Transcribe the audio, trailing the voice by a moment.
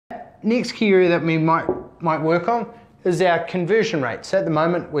Next key area that we might work on is our conversion rate. So at the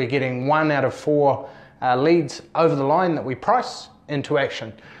moment we're getting 1 out of 4 leads over the line that we price into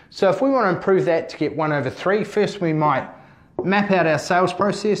action. So if we want to improve that to get 1 over 3, first we might map out our sales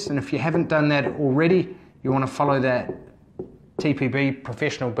process, and if you haven't done that already, you want to follow that TPB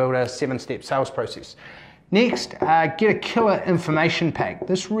Professional Builder 7-step sales process. Next, get a killer information pack.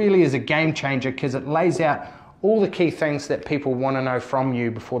 This really is a game changer because it lays out all the key things that people want to know from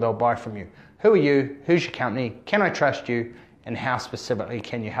you before they'll buy from you. Who are you? Who's your company? Can I trust you? And how specifically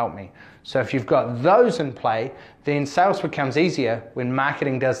can you help me? So if you've got those in play, then sales becomes easier when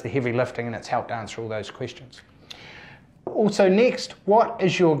marketing does the heavy lifting and it's helped answer all those questions. Also next, what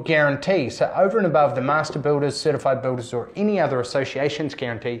is your guarantee? So over and above the Master Builders, Certified Builders, or any other association's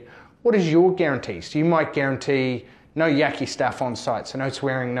guarantee, what is your guarantee? So you might guarantee no yucky stuff on site, so no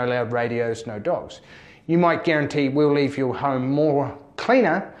swearing, no loud radios, no dogs. You might guarantee we'll leave your home more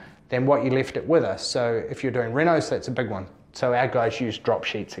cleaner than what you left it with us. So if you're doing renos, that's a big one. So our guys use drop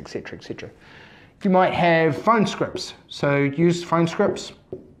sheets, etc., etc. You might have phone scripts. So use phone scripts.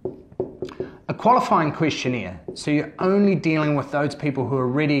 A qualifying questionnaire. So you're only dealing with those people who are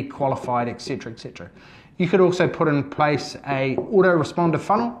already qualified, etc., etc. You could also put in place a autoresponder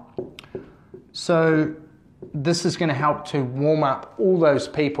funnel. So this is going to help to warm up all those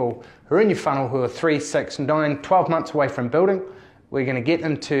people who are in your funnel who are 3, 6, 9, 12 months away from building. We're going to get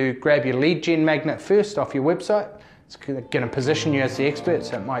them to grab your lead gen magnet first off your website. It's going to position you as the expert,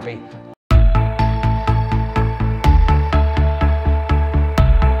 so it might be